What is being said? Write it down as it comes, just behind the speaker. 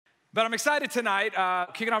But I'm excited tonight,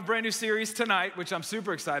 kicking off a brand new series tonight, which I'm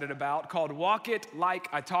super excited about, called Walk It Like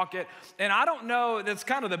I Talk It. And I don't know, that's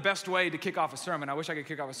kind of the best way to kick off a sermon. I wish I could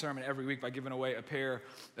kick off a sermon every week by giving away a pair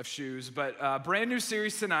of shoes. But brand new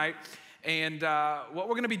series tonight. And what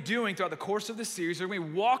we're going to be doing throughout the course of this series, we're going to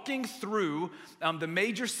be walking through the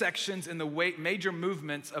major sections and the major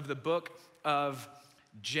movements of the book of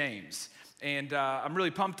James. And I'm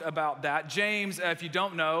really pumped about that. James, if you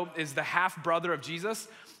don't know, is the half-brother of Jesus.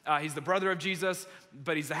 He's the brother of Jesus,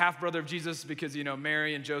 but he's the half-brother of Jesus because,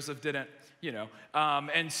 Mary and Joseph didn't,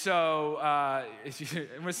 And so, this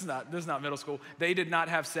is not middle school. They did not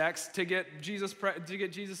have sex to get Jesus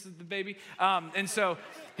the baby. And so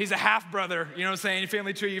he's a half-brother, you know what I'm saying? Your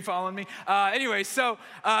family tree, you following me? Anyway, so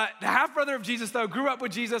the half-brother of Jesus, though, grew up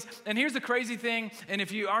with Jesus. And here's the crazy thing, and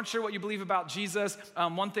if you aren't sure what you believe about Jesus,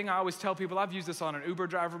 one thing I always tell people, I've used this on an Uber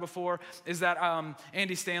driver before, is that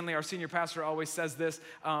Andy Stanley, our senior pastor, always says this,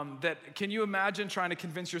 that can you imagine trying to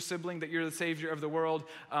convince your sibling that you're the savior of the world?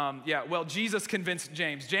 Well, Jesus convinced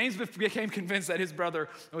James. James became convinced that his brother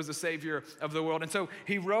was the savior of the world. And so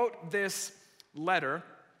he wrote this letter.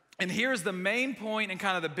 And here's the main point and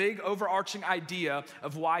kind of the big overarching idea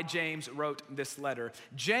of why James wrote this letter.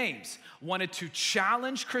 James wanted to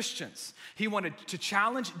challenge Christians. He wanted to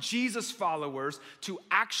challenge Jesus followers to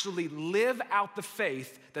actually live out the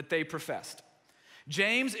faith that they professed.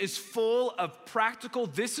 James is full of practical,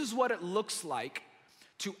 this is what it looks like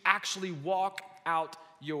to actually walk out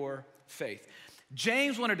your faith.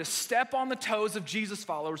 James wanted to step on the toes of Jesus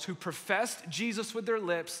followers who professed Jesus with their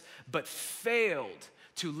lips but failed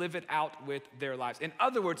to live it out with their lives. In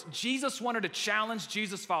other words, Jesus wanted to challenge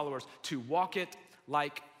Jesus followers to walk it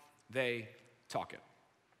like they talk it.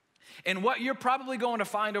 And what you're probably going to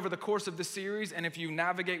find over the course of this series, and if you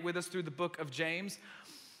navigate with us through the book of James,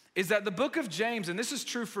 is that the book of James, and this is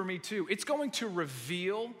true for me too, it's going to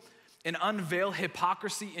reveal and unveil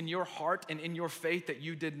hypocrisy in your heart and in your faith that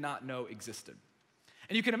you did not know existed.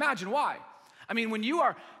 And you can imagine why. I mean, when you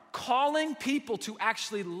are calling people to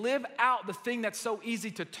actually live out the thing that's so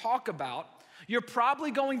easy to talk about, you're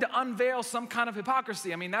probably going to unveil some kind of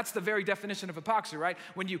hypocrisy. I mean, that's the very definition of hypocrisy, right?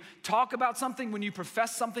 When you talk about something, when you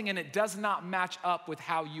profess something, and it does not match up with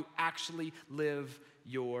how you actually live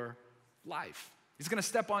your life. It's gonna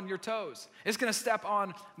step on your toes. It's gonna step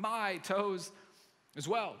on my toes as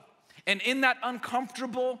well. And in that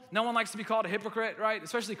uncomfortable, no one likes to be called a hypocrite, right?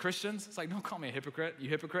 Especially Christians. It's like, don't call me a hypocrite, you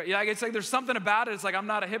hypocrite. Yeah, it's like there's something about it. It's like, I'm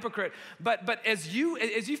not a hypocrite. But as you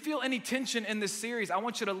feel any tension in this series, I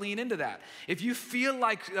want you to lean into that. If you feel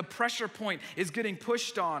like a pressure point is getting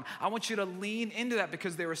pushed on, I want you to lean into that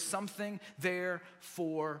because there is something there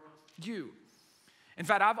for you. In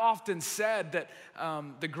fact, I've often said that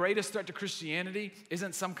the greatest threat to Christianity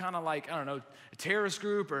isn't some kind of a terrorist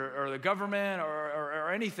group or the government or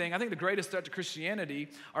anything. I think the greatest threat to Christianity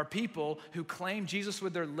are people who claim Jesus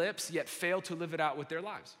with their lips yet fail to live it out with their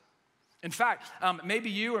lives. In fact, maybe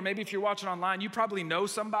you, or maybe if you're watching online, you probably know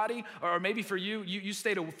somebody, or maybe for you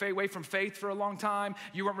stayed away from faith for a long time.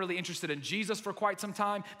 You weren't really interested in Jesus for quite some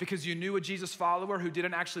time because you knew a Jesus follower who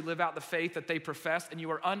didn't actually live out the faith that they professed, and you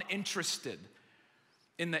were uninterested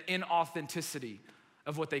in the inauthenticity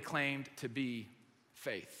of what they claimed to be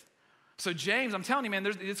faith. So James, I'm telling you, man,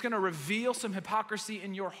 it's going to reveal some hypocrisy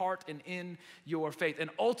in your heart and in your faith.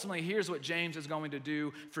 And ultimately, here's what James is going to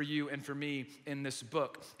do for you and for me in this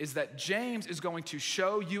book, is that James is going to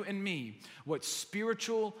show you and me what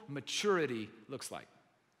spiritual maturity looks like.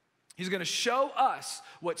 He's going to show us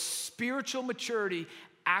what spiritual maturity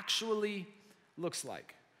actually looks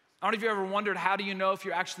like. I don't know if you ever wondered, how do you know if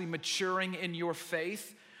you're actually maturing in your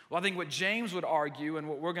faith? Well, I think what James would argue, and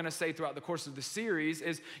what we're going to say throughout the course of the series,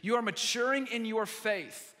 is you are maturing in your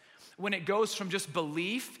faith when it goes from just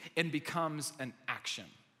belief and becomes an action.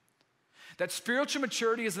 That spiritual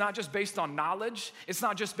maturity is not just based on knowledge. It's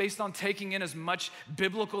not just based on taking in as much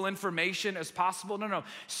biblical information as possible. No.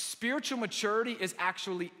 Spiritual maturity is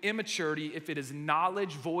actually immaturity if it is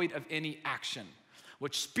knowledge void of any action.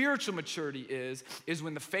 What spiritual maturity is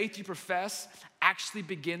when the faith you profess actually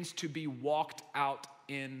begins to be walked out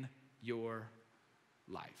in your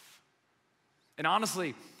life. And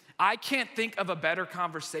honestly, I can't think of a better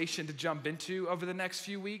conversation to jump into over the next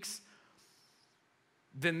few weeks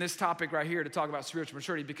than this topic right here to talk about spiritual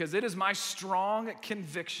maturity, because it is my strong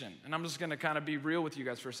conviction, and I'm just gonna kind of be real with you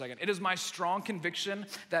guys for a second. It is my strong conviction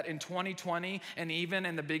that in 2020 and even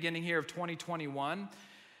in the beginning here of 2021,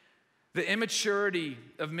 the immaturity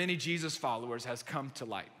of many Jesus followers has come to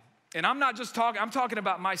light. And I'm not just talking, I'm talking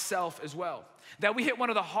about myself as well. That we hit one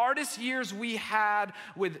of the hardest years we had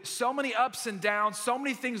with so many ups and downs, so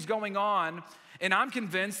many things going on, And I'm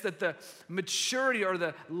convinced that the maturity or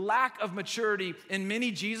the lack of maturity in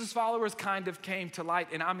many Jesus followers kind of came to light,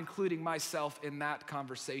 and I'm including myself in that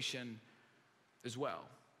conversation as well.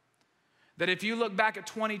 That if you look back at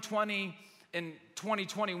 2020 and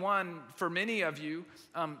 2021, for many of you,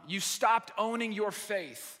 you stopped owning your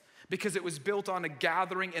faith because it was built on a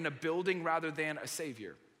gathering in a building rather than a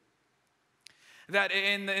Savior. That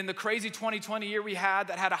in the crazy 2020 year we had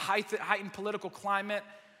that had a heightened political climate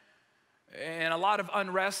and a lot of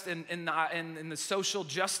unrest in the social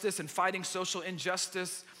justice and fighting social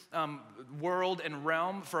injustice world and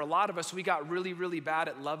realm, for a lot of us, we got really, really bad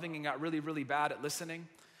at loving and got really, really bad at listening.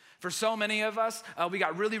 For so many of us, we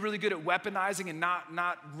got really, really good at weaponizing and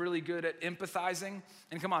not really good at empathizing.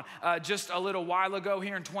 And come on, just a little while ago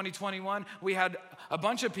here in 2021, we had a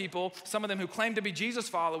bunch of people, some of them who claimed to be Jesus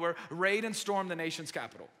follower, raid and storm the nation's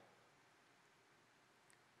capital.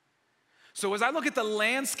 So as I look at the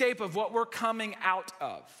landscape of what we're coming out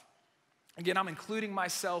of, again, I'm including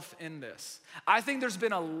myself in this. I think there's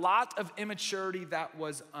been a lot of immaturity that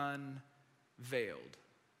was unveiled.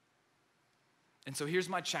 And so here's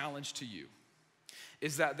my challenge to you,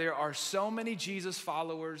 is that there are so many Jesus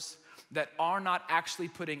followers that are not actually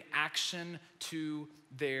putting action to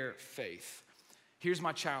their faith. Here's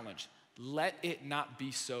my challenge. Let it not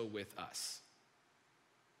be so with us.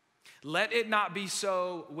 Let it not be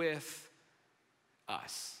so with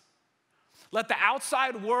us. Let the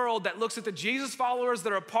outside world that looks at the Jesus followers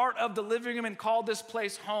that are a part of the living room and call this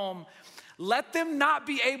place home, let them not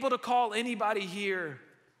be able to call anybody here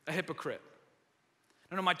a hypocrite.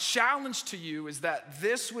 No, my challenge to you is that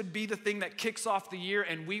this would be the thing that kicks off the year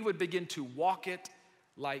and we would begin to walk it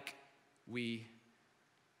like we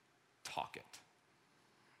talk it.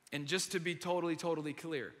 And just to be totally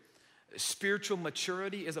clear, spiritual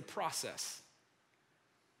maturity is a process.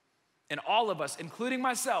 And all of us, including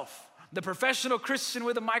myself, the professional Christian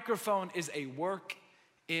with a microphone, is a work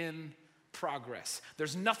in progress.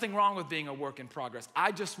 There's nothing wrong with being a work in progress.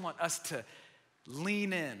 I just want us to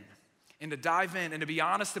lean in and to dive in and to be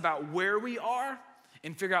honest about where we are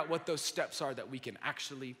and figure out what those steps are that we can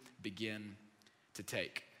actually begin to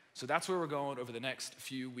take. So that's where we're going over the next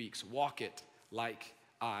few weeks. Walk it like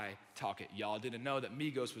I talk it. Y'all didn't know that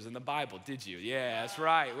Migos was in the Bible, did you? Yeah, that's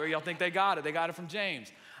right. Where y'all think they got it? They got it from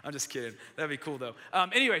James. I'm just kidding. That'd be cool though.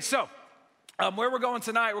 Where we're going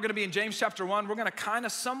tonight, we're going to be in James chapter 1. We're going to kind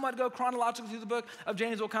of somewhat go chronologically through the book of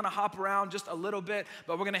James. We'll kind of hop around just a little bit,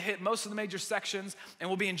 but we're going to hit most of the major sections, and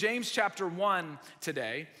we'll be in James chapter 1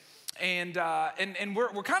 today. And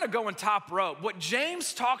we're kind of going top rope. What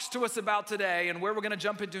James talks to us about today and where we're going to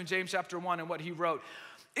jump into in James chapter 1 and what he wrote,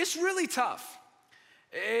 it's really tough.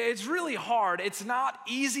 It's really hard. It's not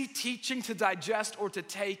easy teaching to digest or to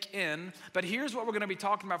take in, but here's what we're going to be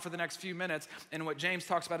talking about for the next few minutes, and what James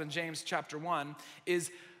talks about in James chapter 1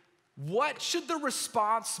 is, what should the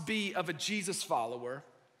response be of a Jesus follower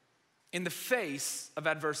in the face of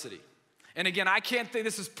adversity? And again, I can't think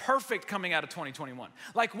this is perfect coming out of 2021.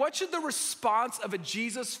 Like, what should the response of a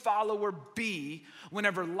Jesus follower be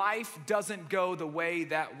whenever life doesn't go the way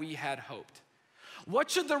that we had hoped?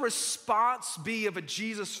 What should the response be of a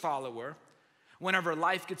Jesus follower whenever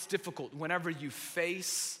life gets difficult, whenever you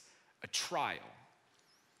face a trial?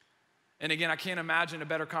 And again, I can't imagine a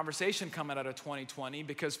better conversation coming out of 2020,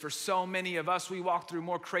 because for so many of us, we walked through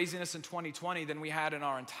more craziness in 2020 than we had in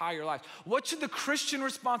our entire life. What should the Christian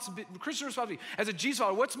response be? As a Jesus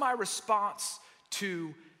follower, what's my response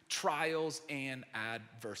to trials and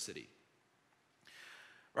adversity?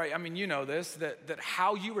 Right, I mean, you know this, that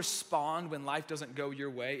how you respond when life doesn't go your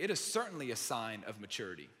way, it is certainly a sign of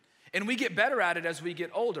maturity. And we get better at it as we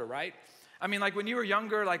get older, right? I mean, like when you were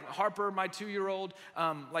younger, like Harper, my 2-year-old,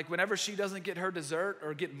 like whenever she doesn't get her dessert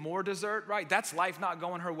or get more dessert, right? That's life not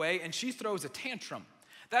going her way, and she throws a tantrum.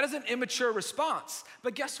 That is an immature response.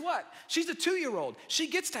 But guess what? She's a 2-year-old. She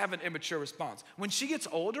gets to have an immature response. When she gets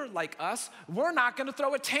older, like us, we're not gonna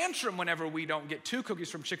throw a tantrum whenever we don't get 2 cookies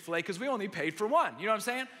from Chick-fil-A because we only paid for 1. You know what I'm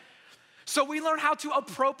saying? So we learn how to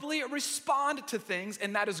appropriately respond to things,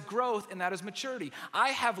 and that is growth and that is maturity. I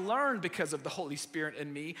have learned, because of the Holy Spirit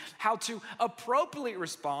in me, how to appropriately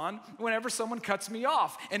respond whenever someone cuts me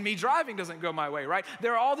off and me driving doesn't go my way, right?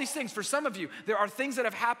 There are all these things. For some of you, there are things that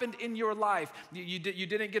have happened in your life. You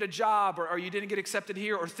didn't get a job, or you didn't get accepted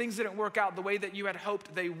here, or things didn't work out the way that you had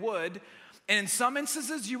hoped they would. And in some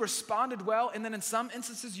instances, you responded well, and then in some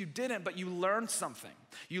instances, you didn't, but you learned something.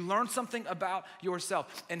 You learned something about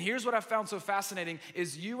yourself. And here's what I found so fascinating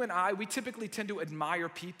is you and I, we typically tend to admire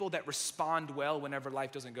people that respond well whenever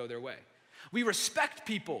life doesn't go their way. We respect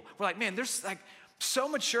people. We're like, man, So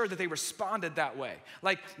mature that they responded that way.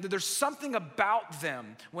 Like there's something about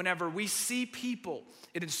them whenever we see people,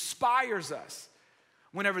 it inspires us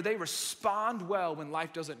whenever they respond well when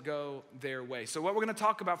life doesn't go their way. So what we're gonna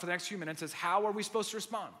talk about for the next few minutes is how are we supposed to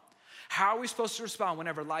respond? How are we supposed to respond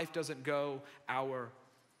whenever life doesn't go our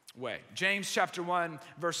way? James chapter 1,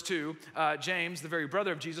 verse 2, James, the very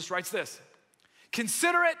brother of Jesus, writes this: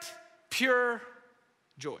 consider it pure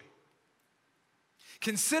joy.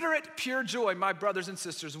 Consider it pure joy, my brothers and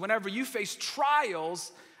sisters, whenever you face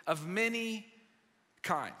trials of many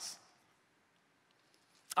kinds.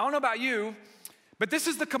 I don't know about you, but this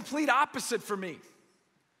is the complete opposite for me.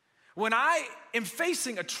 When I am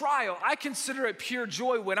facing a trial, I consider it pure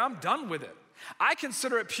joy when I'm done with it. I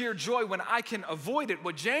consider it pure joy when I can avoid it.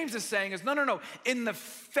 What James is saying is, no. In the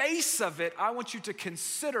face of it, I want you to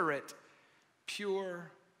consider it pure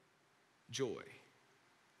joy.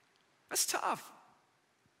 That's tough.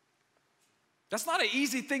 That's not an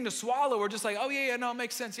easy thing to swallow. We're just like, oh yeah, no, it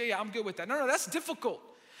makes sense. Yeah, I'm good with that. No, that's difficult.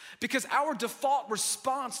 Because our default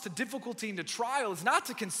response to difficulty and to trial is not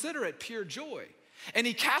to consider it pure joy. And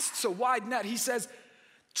he casts a wide net. He says,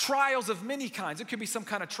 trials of many kinds. It could be some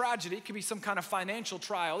kind of tragedy. It could be some kind of financial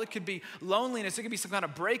trial. It could be loneliness. It could be some kind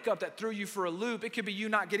of breakup that threw you for a loop. It could be you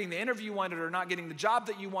not getting the interview you wanted, or not getting the job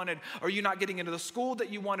that you wanted, or you not getting into the school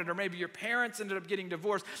that you wanted, or maybe your parents ended up getting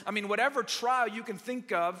divorced. I mean, whatever trial you can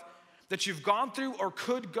think of that you've gone through or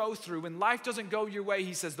could go through, when life doesn't go your way,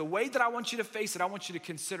 he says, the way that I want you to face it, I want you to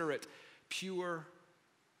consider it pure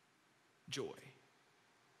joy.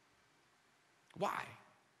 Why?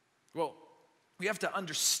 Well, we have to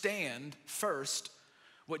understand first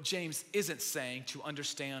what James isn't saying to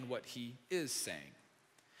understand what he is saying.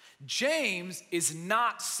 James is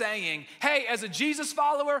not saying, hey, as a Jesus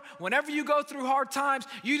follower, whenever you go through hard times,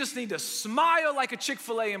 you just need to smile like a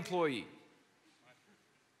Chick-fil-A employee.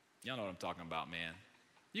 Y'all know what I'm talking about, man.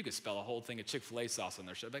 You could spell a whole thing of Chick-fil-A sauce on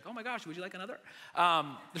their shirt. Like, oh my gosh, would you like another?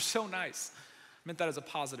 They're so nice. I meant that as a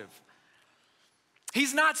positive.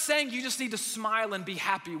 He's not saying you just need to smile and be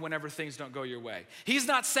happy whenever things don't go your way. He's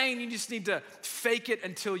not saying you just need to fake it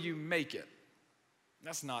until you make it.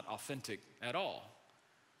 That's not authentic at all.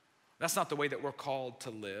 That's not the way that we're called to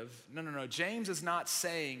live. No. James is not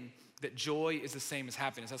saying that joy is the same as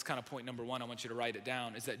happiness. That's kind of point number one. I want you to write it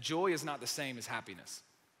down, is that joy is not the same as happiness.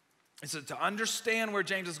 And so to understand where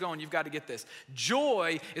James is going, you've got to get this.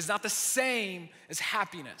 Joy is not the same as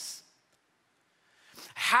happiness.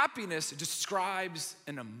 Happiness describes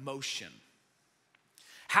an emotion.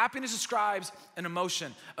 Happiness describes an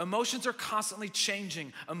emotion. Emotions are constantly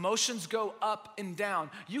changing. Emotions go up and down.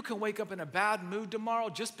 You can wake up in a bad mood tomorrow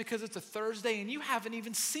just because it's a Thursday and you haven't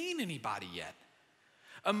even seen anybody yet.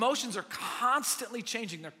 Emotions are constantly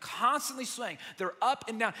changing. They're constantly swaying. They're up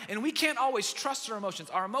and down. And we can't always trust our emotions.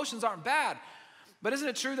 Our emotions aren't bad. But isn't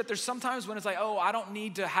it true that there's sometimes when it's like, oh, I don't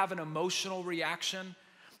need to have an emotional reaction?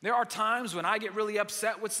 There are times when I get really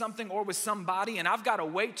upset with something or with somebody, and I've got to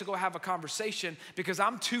wait to go have a conversation because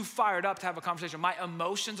I'm too fired up to have a conversation. My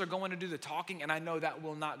emotions are going to do the talking, and I know that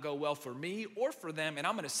will not go well for me or for them, and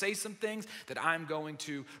I'm going to say some things that I'm going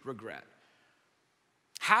to regret.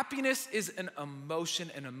 Happiness is an emotion,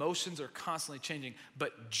 and emotions are constantly changing.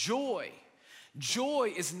 But joy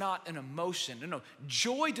is not an emotion. No.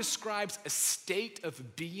 Joy describes a state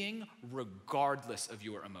of being regardless of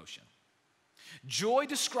your emotion. Joy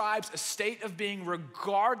describes a state of being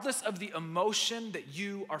regardless of the emotion that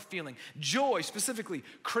you are feeling. Joy, specifically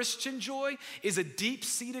Christian joy, is a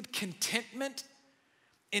deep-seated contentment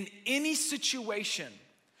in any situation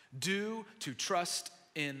due to trust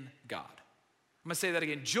in God. I'm gonna say that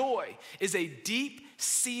again. Joy is a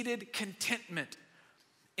deep-seated contentment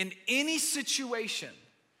in any situation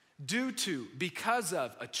because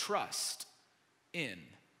of a trust in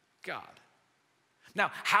God. Now,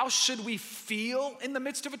 how should we feel in the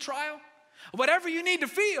midst of a trial? Whatever you need to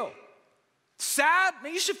feel. Sad,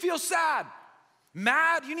 man, you should feel sad.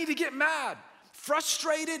 Mad, you need to get mad.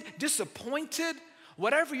 Frustrated, disappointed,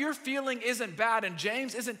 whatever you're feeling isn't bad, and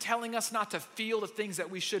James isn't telling us not to feel the things that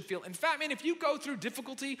we should feel. In fact, man, if you go through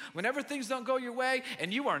difficulty, whenever things don't go your way,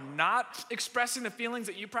 and you are not expressing the feelings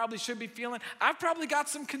that you probably should be feeling, I've probably got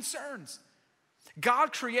some concerns.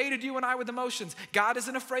 God created you and I with emotions. God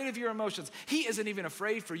isn't afraid of your emotions. He isn't even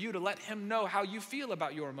afraid for you to let him know how you feel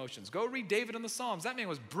about your emotions. Go read David in the Psalms. That man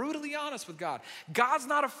was brutally honest with God. God's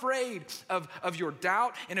not afraid of your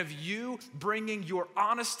doubt and of you bringing your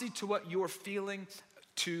honesty to what you're feeling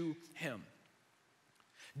to him.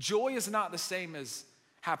 Joy is not the same as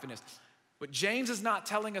happiness. What James is not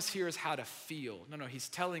telling us here is how to feel. No, he's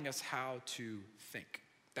telling us how to think.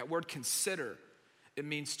 That word consider, it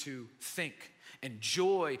means to think. And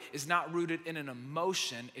joy is not rooted in an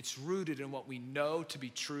emotion, it's rooted in what we know to be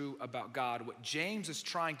true about God. What James is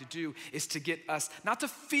trying to do is to get us not to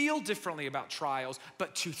feel differently about trials,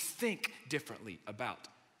 but to think differently about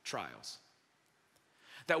trials.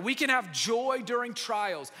 That we can have joy during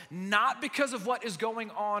trials, not because of what is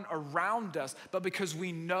going on around us, but because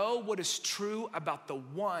we know what is true about the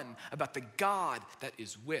one, about the God that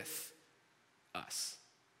is with us.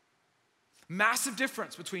 Massive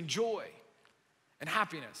difference between joy and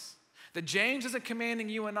happiness. That James isn't commanding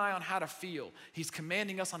you and I on how to feel. He's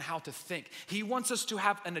commanding us on how to think. He wants us to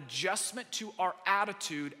have an adjustment to our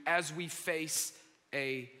attitude as we face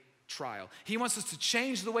a trial. He wants us to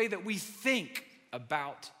change the way that we think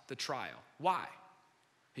about the trial. Why?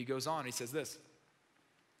 He goes on, he says this.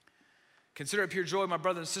 Consider it pure joy, my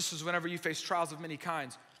brothers and sisters, whenever you face trials of many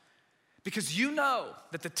kinds, because you know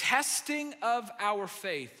that the testing of our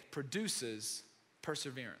faith produces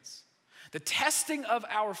perseverance. The testing of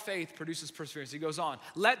our faith produces perseverance. He goes on,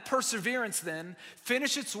 let perseverance then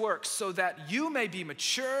finish its work so that you may be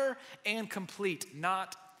mature and complete,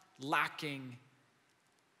 not lacking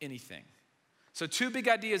anything. So two big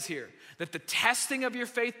ideas here, that the testing of your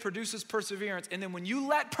faith produces perseverance, and then when you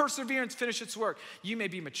let perseverance finish its work, you may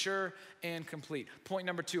be mature and complete. Point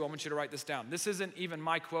number two, I want you to write this down. This isn't even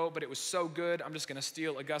my quote, but it was so good, I'm just gonna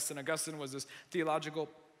steal Augustine. Augustine was this theological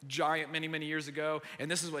giant many, many years ago, and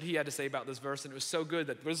this is what he had to say about this verse, and it was so good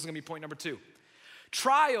that this is gonna be point number two.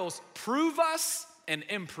 Trials prove us and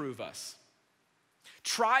improve us.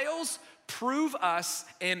 Trials prove us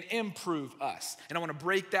and improve us. And I want to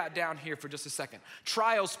break that down here for just a second.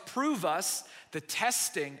 Trials prove us, the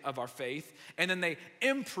testing of our faith, and then they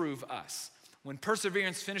improve us. When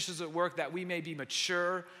perseverance finishes at work, that we may be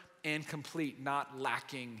mature and complete, not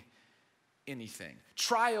lacking anything.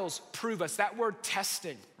 Trials prove us. That word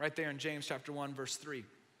testing, right there in James chapter 1, verse 3.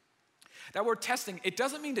 That word testing, it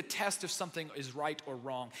doesn't mean to test if something is right or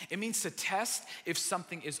wrong. It means to test if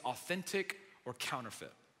something is authentic or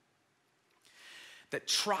counterfeit. That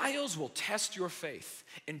trials will test your faith,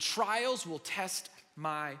 and trials will test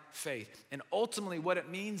my faith. And ultimately what it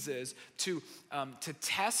means is to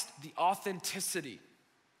test the authenticity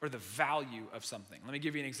or the value of something. Let me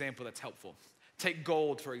give you an example that's helpful. Take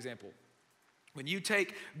gold, for example. When you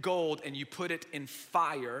take gold and you put it in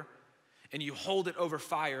fire, and you hold it over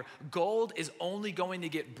fire, gold is only going to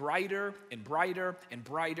get brighter and brighter and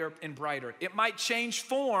brighter and brighter. It might change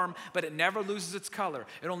form, but it never loses its color.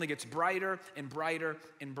 It only gets brighter and brighter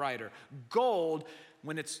and brighter. Gold,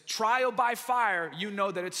 when it's trial by fire, you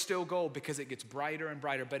know that it's still gold because it gets brighter and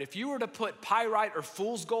brighter. But if you were to put pyrite or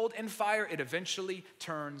fool's gold in fire, it eventually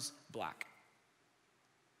turns black.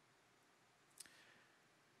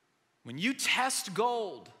 When you test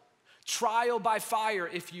gold, trial by fire,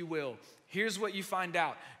 if you will, here's what you find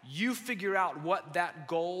out. You figure out what that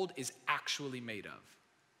gold is actually made of.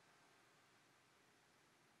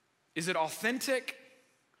 Is it authentic?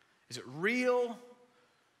 Is it real?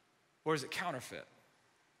 Or is it counterfeit?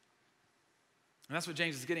 And that's what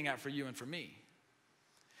James is getting at for you and for me.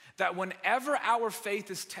 That whenever our faith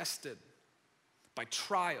is tested by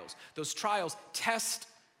trials, those trials test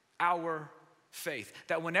our faith.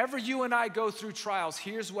 That whenever you and I go through trials,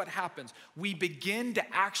 here's what happens. We begin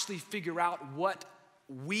to actually figure out what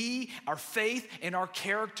our faith and our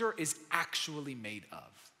character is actually made of.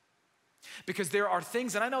 Because there are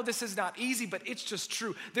things, and I know this is not easy, but it's just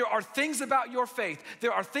true. There are things about your faith.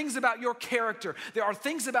 There are things about your character. There are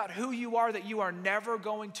things about who you are that you are never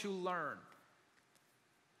going to learn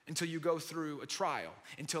until you go through a trial,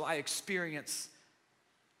 until I experience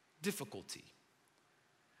difficulty.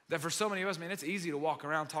 That for so many of us, man, it's easy to walk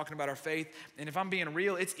around talking about our faith. And if I'm being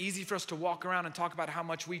real, it's easy for us to walk around and talk about how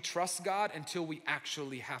much we trust God until we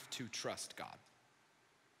actually have to trust God.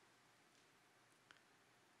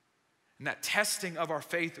 And that testing of our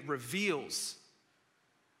faith reveals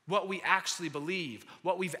what we actually believe,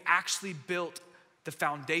 what we've actually built the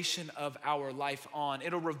foundation of our life on.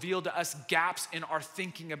 It'll reveal to us gaps in our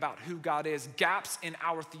thinking about who God is, gaps in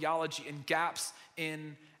our theology, and gaps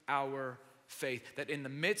in our faith. That in the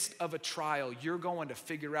midst of a trial, you're going to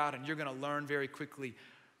figure out and you're going to learn very quickly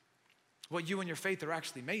what you and your faith are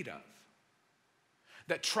actually made of.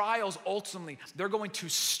 That trials ultimately, they're going to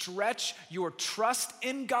stretch your trust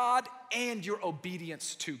in God and your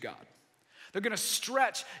obedience to God. They're going to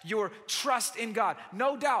stretch your trust in God.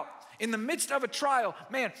 No doubt, in the midst of a trial,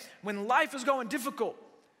 man, when life is going difficult,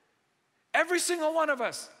 every single one of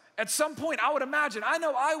us, at some point, I would imagine, I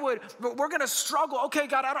know I would, but we're going to struggle. Okay,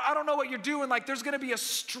 God, I don't know what you're doing. Like, there's going to be a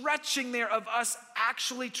stretching there of us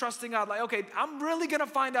actually trusting God. Like, okay, I'm really going to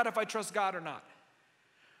find out if I trust God or not.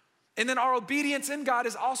 And then our obedience in God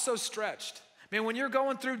is also stretched Man, when you're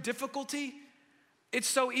going through difficulty, it's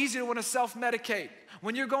so easy to want to self-medicate.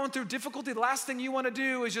 When you're going through difficulty, the last thing you want to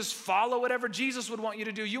do is just follow whatever Jesus would want you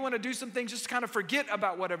to do. You want to do some things just to kind of forget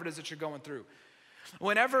about whatever it is that you're going through.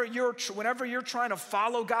 Whenever you're trying to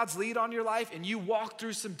follow God's lead on your life and you walk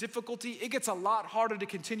through some difficulty, it gets a lot harder to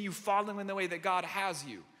continue following the way that God has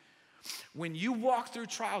you. When you walk through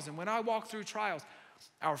trials, and when I walk through trials,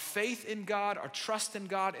 our faith in God, our trust in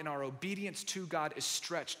God, and our obedience to God is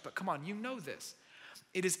stretched. But come on, you know this.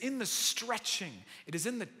 It is in the stretching, it is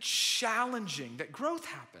in the challenging that growth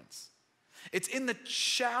happens. It's in the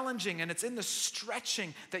challenging and it's in the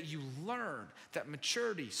stretching that you learn, that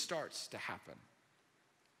maturity starts to happen.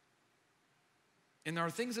 And there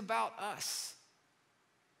are things about us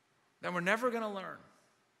that we're never going to learn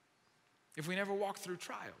if we never walk through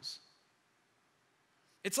trials.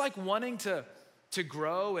 It's like wanting to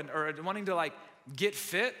grow or wanting to like get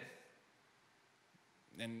fit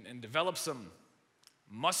and develop some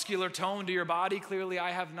muscular tone to your body. Clearly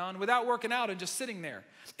I have none, without working out and just sitting there.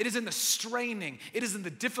 It is in the straining, it is in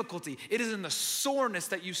the difficulty, it is in the soreness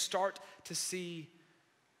that you start to see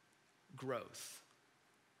growth.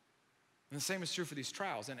 And the same is true for these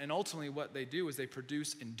trials. And ultimately what they do is they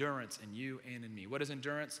produce endurance in you and in me. What is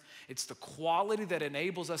endurance? It's the quality that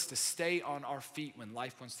enables us to stay on our feet when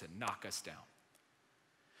life wants to knock us down.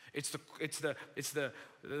 It's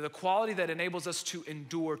the quality that enables us to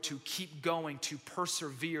endure, to keep going, to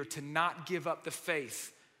persevere, to not give up the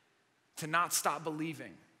faith, to not stop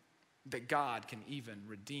believing that God can even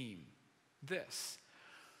redeem this.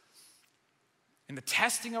 And the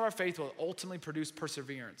testing of our faith will ultimately produce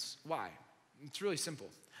perseverance. Why? It's really simple.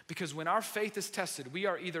 Because when our faith is tested, we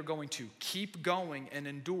are either going to keep going and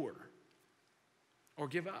endure or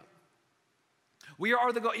give up. We are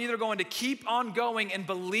either going to keep on going and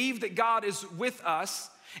believe that God is with us,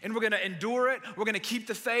 and we're going to endure it, we're going to keep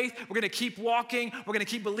the faith, we're going to keep walking, we're going to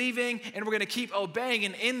keep believing, and we're going to keep obeying.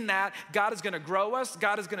 And in that, God is going to grow us,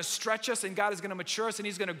 God is going to stretch us, and God is going to mature us, and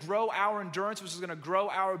he's going to grow our endurance, which is going to grow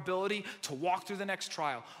our ability to walk through the next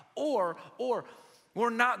trial. Or we're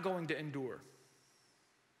not going to endure.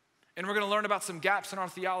 And we're going to learn about some gaps in our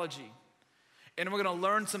theology. And we're going to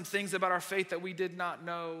learn some things about our faith that we did not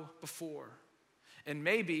know before. And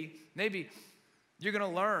maybe you're going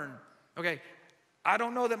to learn, okay, I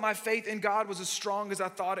don't know that my faith in God was as strong as I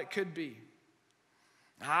thought it could be.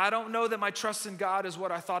 I don't know that my trust in God is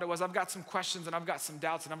what I thought it was. I've got some questions and I've got some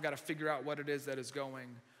doubts and I've got to figure out what it is that is going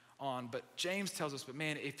on. But James tells us, but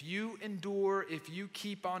man, if you endure, if you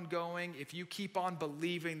keep on going, if you keep on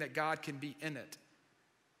believing that God can be in it,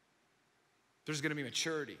 there's going to be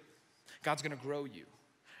maturity. God's going to grow you.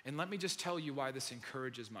 And let me just tell you why this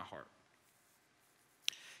encourages my heart.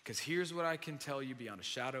 Because here's what I can tell you beyond a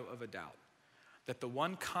shadow of a doubt. That the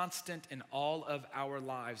one constant in all of our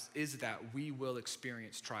lives is that we will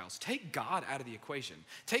experience trials. Take God out of the equation.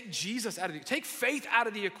 Take Jesus out of take faith out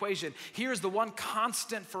of the equation. Here's the one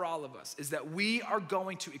constant for all of us, is that we are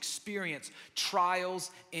going to experience trials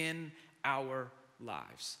in our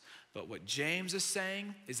lives. But what James is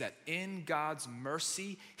saying is that in God's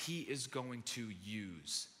mercy, he is going to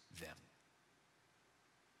use them.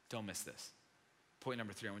 Don't miss this. Point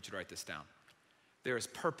number 3, I want you to write this down. There is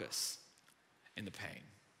purpose in the pain.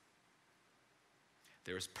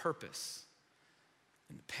 There is purpose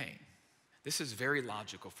in the pain. This is very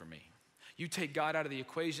logical for me. You take God out of the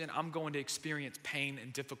equation, I'm going to experience pain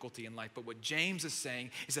and difficulty in life. But what James is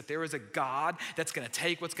saying is that there is a God that's going to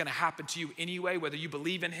take what's going to happen to you anyway, whether you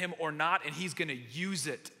believe in him or not, and he's going to use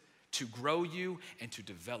it to grow you and to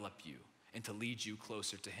develop you and to lead you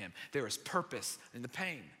closer to him. There is purpose in the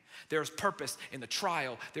pain. There is purpose in the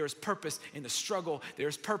trial. There is purpose in the struggle. There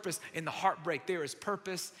is purpose in the heartbreak. There is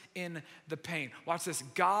purpose in the pain. Watch this.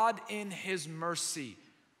 God in his mercy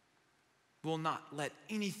will not let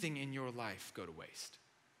anything in your life go to waste.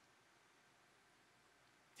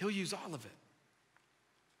 He'll use all of it.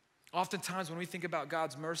 Oftentimes when we think about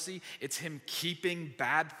God's mercy, it's him keeping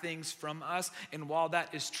bad things from us. And while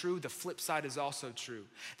that is true, the flip side is also true.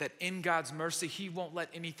 That in God's mercy, he won't let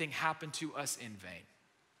anything happen to us in vain.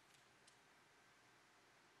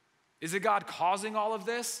 Is it God causing all of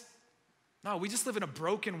this? No, we just live in a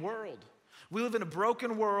broken world. We live in a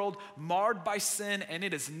broken world marred by sin, and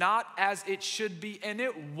it is not as it should be, and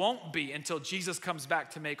it won't be until Jesus comes back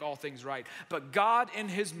to make all things right. But God in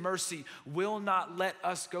his mercy will not let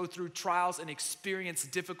us go through trials and experience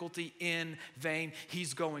difficulty in vain.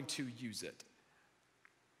 He's going to use it.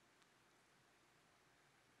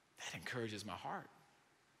 That encourages my heart.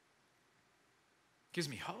 Gives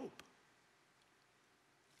me hope.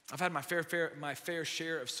 I've had my fair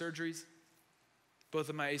share of surgeries. Both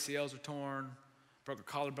of my ACLs are torn. Broke a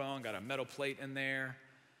collarbone, got a metal plate in there.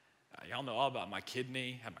 Y'all know all about my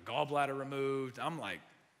kidney, had my gallbladder removed. I'm like,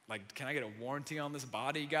 can I get a warranty on this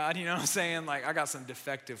body, God? You know what I'm saying? Like, I got some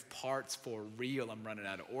defective parts for real. I'm running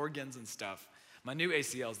out of organs and stuff. My new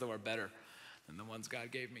ACLs, though, are better than the ones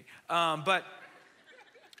God gave me. But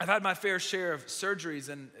I've had my fair share of surgeries,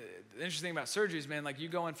 and the interesting thing about surgeries, man, like you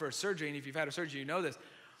go in for a surgery, and if you've had a surgery, you know this.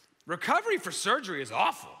 Recovery for surgery is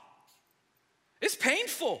awful. It's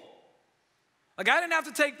painful. Like, I didn't have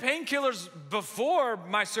to take painkillers before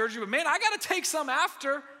my surgery, but man, I got to take some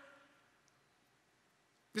after.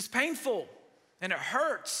 It's painful, and it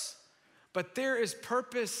hurts, but there is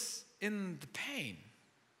purpose in the pain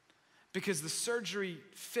because the surgery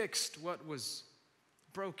fixed what was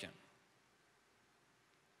broken.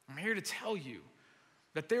 I'm here to tell you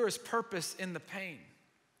that there is purpose in the pain.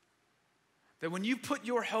 That when you put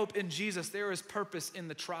your hope in Jesus, there is purpose in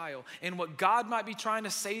the trial. And what God might be trying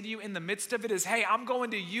to say to you in the midst of it is, hey, I'm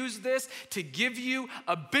going to use this to give you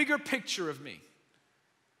a bigger picture of me.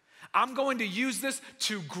 I'm going to use this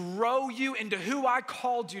to grow you into who I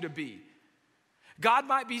called you to be. God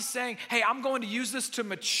might be saying, hey, I'm going to use this to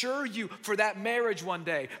mature you for that marriage one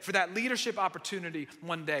day, for that leadership opportunity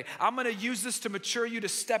one day. I'm going to use this to mature you to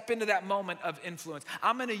step into that moment of influence.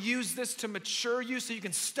 I'm going to use this to mature you so you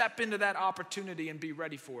can step into that opportunity and be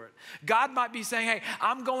ready for it. God might be saying, hey,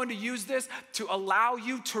 I'm going to use this to allow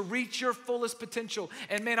you to reach your fullest potential.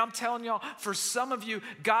 And man, I'm telling y'all, for some of you,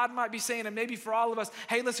 God might be saying, and maybe for all of us,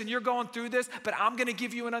 hey, listen, you're going through this, but I'm going to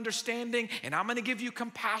give you an understanding and I'm going to give you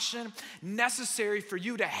compassion necessary for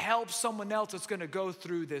you to help someone else that's going to go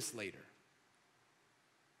through this later.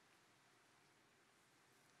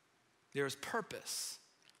 There is purpose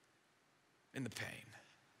in the pain.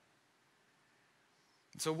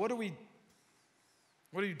 So what do we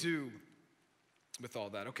do with all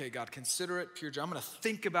that? Okay, God, consider it pure joy. I'm going to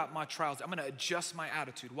think about my trials. I'm going to adjust my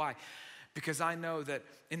attitude. Why? Because I know that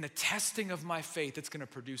in the testing of my faith, it's going to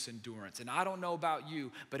produce endurance. And I don't know about you,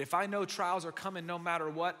 but if I know trials are coming no matter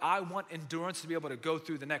what, I want endurance to be able to go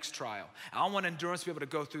through the next trial. I want endurance to be able to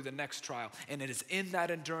go through the next trial. And it is in that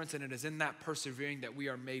endurance and it is in that persevering that we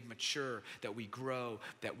are made mature, that we grow,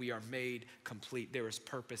 that we are made complete. There is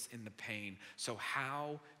purpose in the pain. So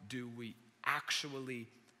how do we actually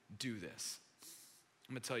do this?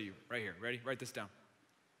 I'm going to tell you right here. Ready? Write this down.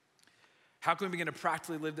 How can we begin to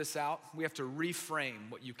practically live this out? We have to reframe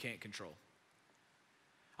what you can't control.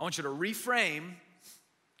 I want you to reframe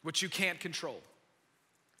what you can't control.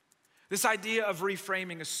 This idea of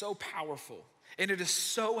reframing is so powerful and it is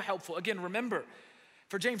so helpful. Again, remember,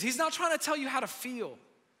 for James, he's not trying to tell you how to feel.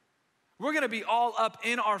 We're gonna be all up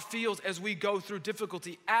in our feels as we go through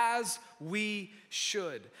difficulty, as we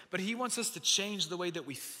should. But he wants us to change the way that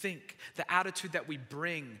we think, the attitude that we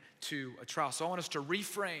bring to a trial. So I want us to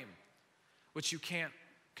reframe what you can't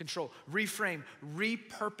control. Reframe,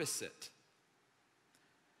 repurpose it.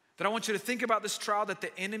 That I want you to think about this trial that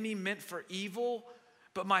the enemy meant for evil,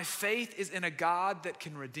 but my faith is in a God that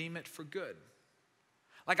can redeem it for good.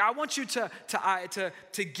 Like I want you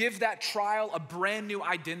to give that trial a brand new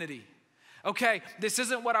identity. Okay, this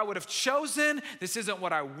isn't what I would have chosen. This isn't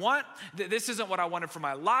what I want. This isn't what I wanted for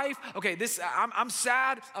my life. Okay, I'm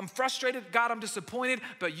sad. I'm frustrated. God, I'm disappointed.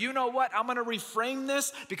 But you know what? I'm going to reframe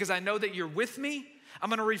this because I know that you're with me. I'm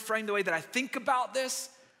going to reframe the way that I think about this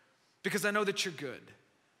because I know that you're good.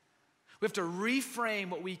 We have to reframe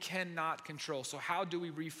what we cannot control. So how do we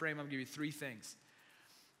reframe? I'm going to give you 3 things.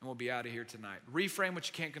 And we'll be out of here tonight. Reframe what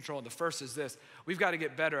you can't control. And the first is this. We've got to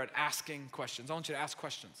get better at asking questions. I want you to ask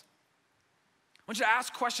questions. I want you to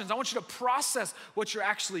ask questions. I want you to process what you're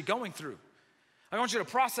actually going through. I want you to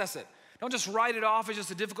process it. Don't just write it off as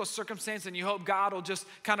just a difficult circumstance and you hope God will just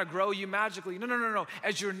kind of grow you magically. No.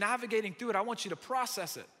 As you're navigating through it, I want you to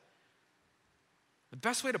process it. The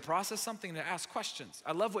best way to process something is to ask questions.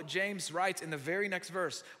 I love what James writes in the very next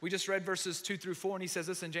verse. We just read verses 2 through 4, and he says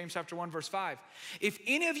this in James chapter 1, verse 5. If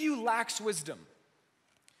any of you lacks wisdom,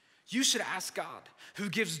 you should ask God, who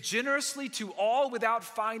gives generously to all without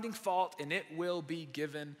finding fault, and it will be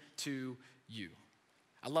given to you.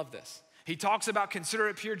 I love this. He talks about consider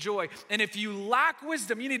it pure joy. And if you lack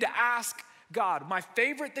wisdom, you need to ask God. My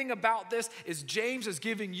favorite thing about this is James is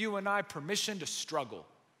giving you and I permission to struggle.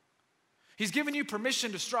 He's giving you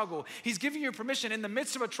permission to struggle. He's giving you permission in the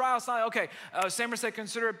midst of a trial. It's not, okay, Samuel said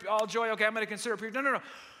consider it all joy. Okay, I'm going to consider it pure. No.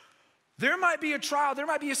 There might be a trial, there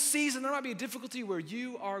might be a season, there might be a difficulty where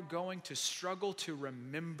you are going to struggle to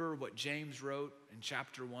remember what James wrote in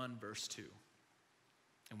chapter 1, verse 2.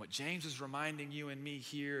 And what James is reminding you and me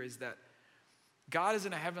here is that God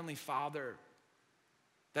isn't a heavenly father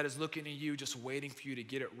that is looking at you, just waiting for you to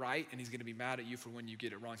get it right, and he's gonna be mad at you for when you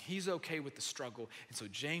get it wrong. He's okay with the struggle. And so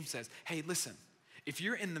James says, hey, listen, if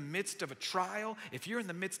you're in the midst of a trial, if you're in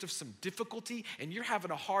the midst of some difficulty, and you're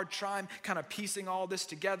having a hard time kind of piecing all this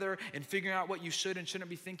together and figuring out what you should and shouldn't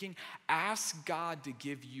be thinking, ask God to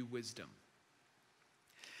give you wisdom.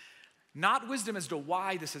 Not wisdom as to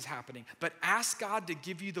why this is happening, but ask God to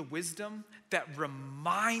give you the wisdom that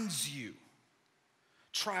reminds you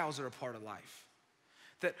trials are a part of life.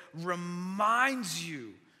 That reminds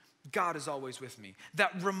you God is always with me.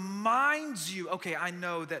 That reminds you, okay, I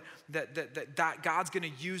know that God's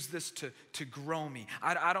gonna use this to grow me.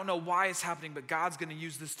 I don't know why it's happening, but God's gonna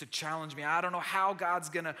use this to challenge me. I don't know how God's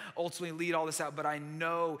gonna ultimately lead all this out, but I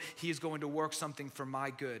know he is going to work something for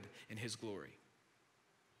my good in his glory.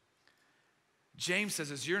 James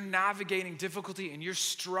says, as you're navigating difficulty and you're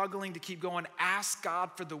struggling to keep going, ask God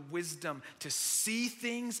for the wisdom to see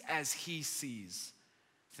things as he sees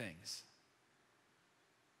things.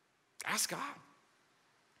 Ask God.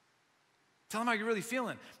 Tell him how you're really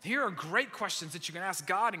feeling. Here are great questions that you can ask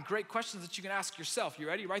God and great questions that you can ask yourself. You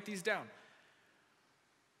ready? Write these down.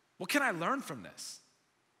 What can I learn from this?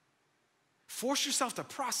 Force yourself to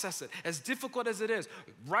process it, as difficult as it is.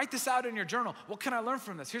 Write this out in your journal. What can I learn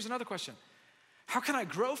from this? Here's another question. How can I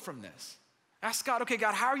grow from this? Ask God, okay,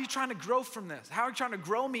 God, how are you trying to grow from this? How are you trying to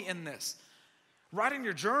grow me in this? Write in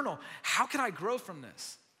your journal, how can I grow from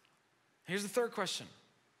this? Here's the third question.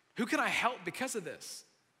 Who can I help because of this?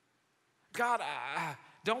 God,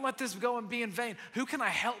 don't let this go and be in vain. Who can I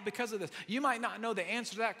help because of this? You might not know the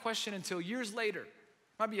answer to that question until years later.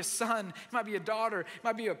 It might be a son, it might be a daughter, it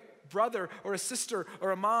might be a brother or a sister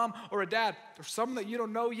or a mom or a dad or someone that you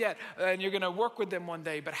don't know yet, and you're gonna work with them one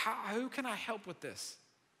day. But who can I help with this?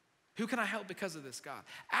 Who can I help because of this, God?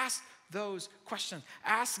 Ask those questions.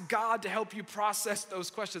 Ask God to help you process those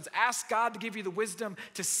questions. Ask God to give you the wisdom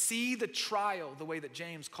to see the trial the way that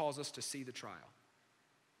James calls us to see the trial.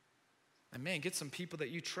 And man, get some people that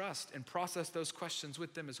you trust and process those questions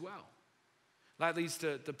with them as well. That leads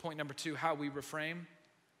to point number 2, how we reframe.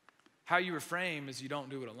 How you reframe is you don't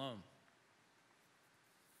do it alone.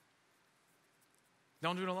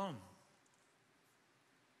 Don't do it alone.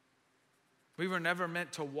 We were never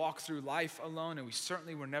meant to walk through life alone, and we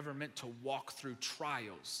certainly were never meant to walk through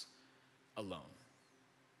trials alone.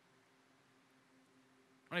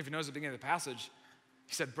 I don't know if you noticed at the beginning of the passage,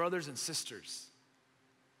 he said, brothers and sisters.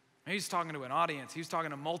 And he's talking to an audience. He was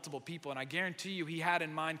talking to multiple people, and I guarantee you he had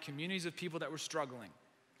in mind communities of people that were struggling.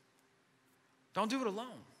 Don't do it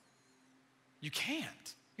alone. You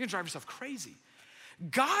can't. You're gonna drive yourself crazy.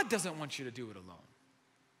 God doesn't want you to do it alone.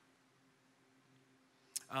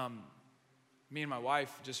 Me and my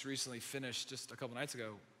wife just recently finished, just a couple nights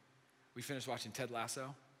ago, we finished watching Ted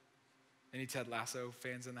Lasso. Any Ted Lasso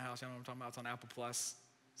fans in the house? You know what I'm talking about? It's on Apple Plus.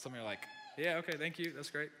 Some of you are like, yeah, okay, thank you, that's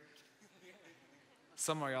great.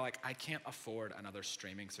 Some of you are like, I can't afford another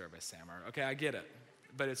streaming service, Sammer. Okay, I get it,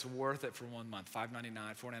 but it's worth it for 1 month, $5.99,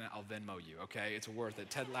 $4.99, I'll Venmo you, okay? It's worth it.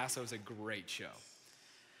 Ted Lasso is a great show.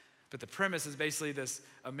 But the premise is basically this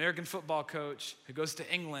American football coach who goes to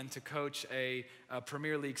England to coach a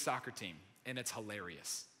Premier League soccer team. And it's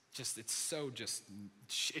hilarious.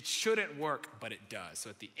 It shouldn't work, but it does. So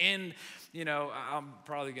at the end, I'm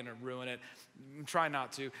probably gonna ruin it. Try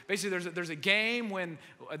not to. Basically, there's a game where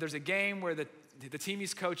the team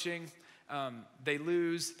he's coaching, they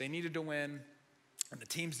lose, they needed to win, and the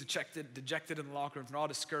team's dejected in the locker room, they're all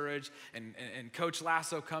discouraged, and Coach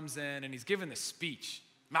Lasso comes in and he's giving this speech.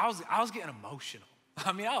 I was getting emotional.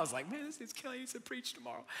 I mean, I was like, man, this is killing. He said, preach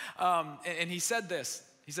tomorrow. And he said this.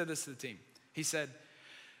 He said this to the team. He said,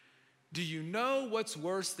 do you know what's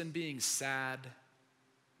worse than being sad?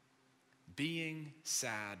 Being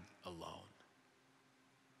sad alone.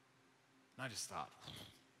 And I just thought,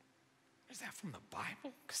 is that from the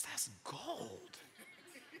Bible? Because that's gold.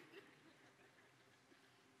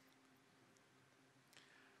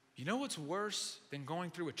 You know what's worse than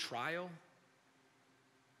going through a trial?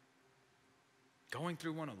 Going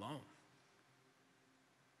through one alone.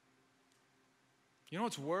 You know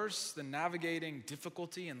what's worse than navigating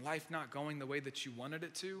difficulty and life not going the way that you wanted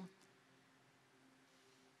it to?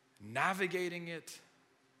 Navigating it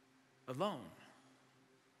alone.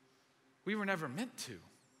 We were never meant to.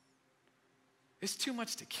 It's too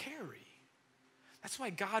much to carry. That's why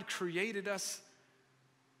God created us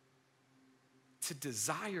to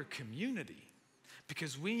desire community.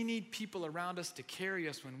 Because we need people around us to carry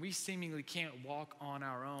us when we seemingly can't walk on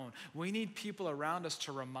our own. We need people around us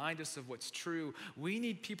to remind us of what's true. We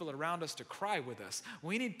need people around us to cry with us.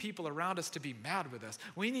 We need people around us to be mad with us.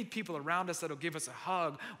 We need people around us that'll give us a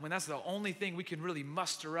hug when that's the only thing we can really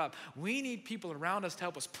muster up. We need people around us to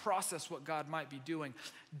help us process what God might be doing.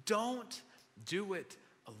 Don't do it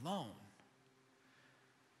alone.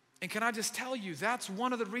 And can I just tell you, that's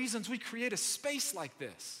one of the reasons we create a space like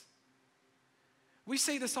this. We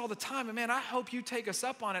say this all the time, and man, I hope you take us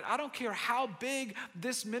up on it. I don't care how big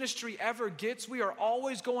this ministry ever gets, we are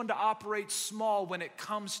always going to operate small when it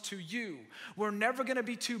comes to you. We're never gonna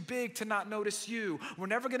be too big to not notice you. We're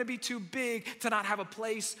never gonna be too big to not have a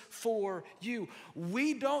place for you.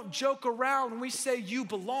 We don't joke around when we say you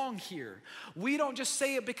belong here. We don't just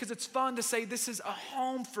say it because it's fun to say this is a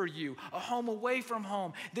home for you, a home away from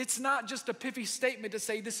home. It's not just a pithy statement to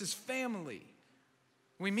say this is family.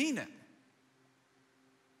 We mean it.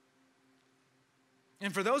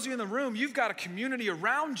 And for those of you in the room, you've got a community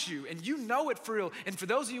around you, and you know it for real. And for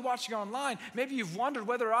those of you watching online, maybe you've wondered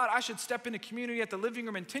whether or not I should step into community at the living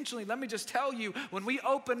room intentionally. Let me just tell you, when we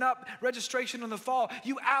open up registration in the fall,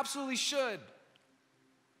 you absolutely should.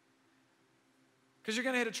 Because you're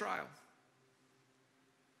going to hit a trial.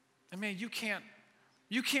 And man, you can't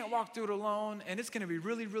walk through it alone, and it's going to be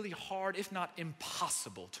really, really hard, if not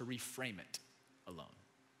impossible, to reframe it alone.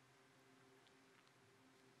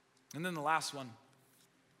 And then the last one.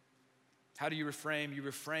 How do you reframe? You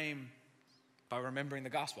reframe by remembering the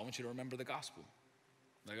gospel. I want you to remember the gospel.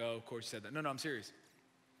 Like, oh, of course you said that. No, I'm serious.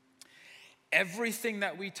 Everything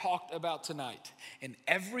that we talked about tonight and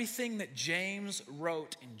everything that James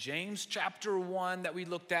wrote in James chapter 1 that we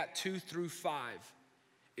looked at 2 through 5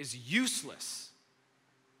 is useless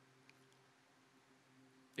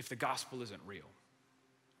if the gospel isn't real.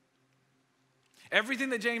 Everything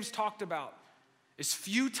that James talked about is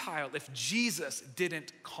futile if Jesus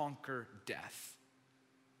didn't conquer death.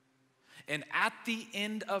 And at the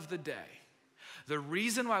end of the day, the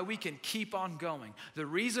reason why we can keep on going, the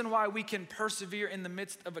reason why we can persevere in the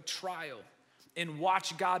midst of a trial and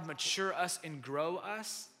watch God mature us and grow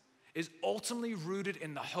us is ultimately rooted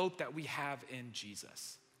in the hope that we have in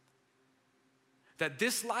Jesus. That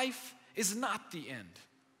this life is not the end.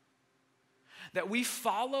 That we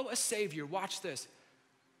follow a Savior, watch this,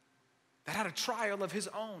 that had a trial of his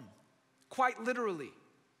own, quite literally.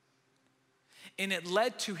 And it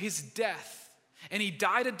led to his death. And he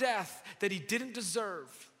died a death that he didn't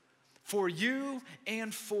deserve for you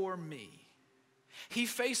and for me. He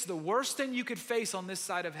faced the worst thing you could face on this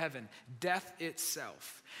side of heaven, death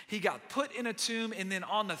itself. He got put in a tomb, and then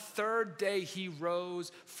on the third day, he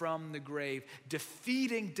rose from the grave,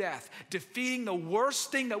 defeating death, defeating the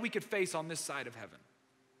worst thing that we could face on this side of heaven.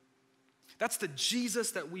 That's the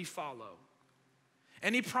Jesus that we follow.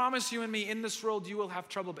 And he promised you and me, in this world you will have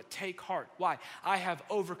trouble, but take heart. Why? I have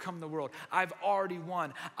overcome the world. I've already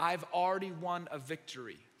won. I've already won a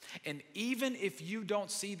victory. And even if you don't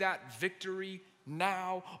see that victory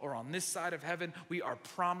now or on this side of heaven, we are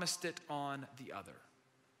promised it on the other.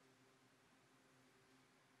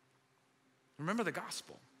 Remember the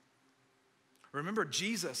gospel. Remember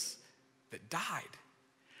Jesus that died.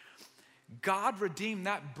 God redeemed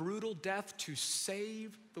that brutal death to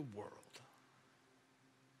save the world.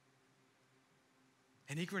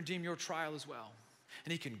 And he can redeem your trial as well.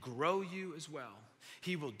 And he can grow you as well.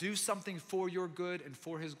 He will do something for your good and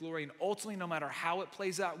for his glory. And ultimately, no matter how it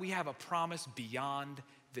plays out, we have a promise beyond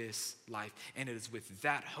this life. And it is with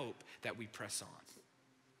that hope that we press on.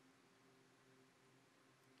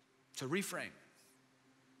 So reframe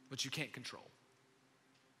what you can't control.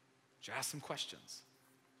 Just ask some questions.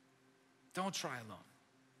 Don't try alone.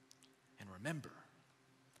 And remember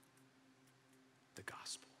the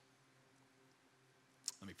gospel.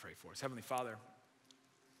 Let me pray for us. Heavenly Father,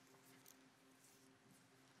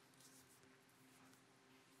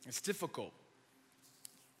 it's difficult.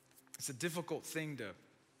 It's a difficult thing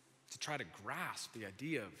to try to grasp, the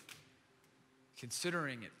idea of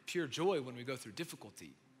considering it pure joy when we go through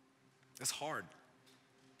difficulty. That's hard.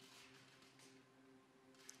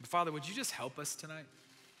 But Father, would you just help us tonight?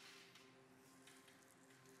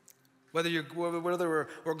 Whether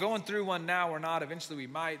we're going through one now or not, eventually we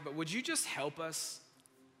might, but would you just help us?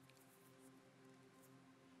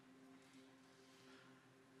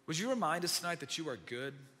 Would you remind us tonight that you are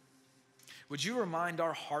good? Would you remind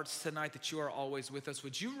our hearts tonight that you are always with us?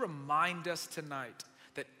 Would you remind us tonight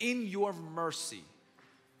that in your mercy,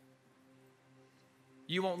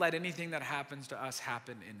 you won't let anything that happens to us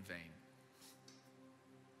happen in vain?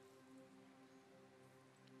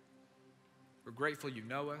 We're grateful you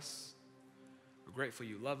know us. We're grateful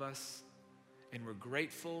you love us. And we're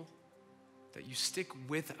grateful that you stick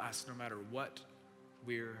with us no matter what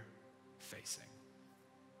we're facing.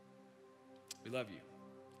 We love you.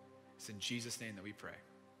 It's in Jesus' name that we pray.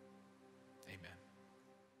 Amen.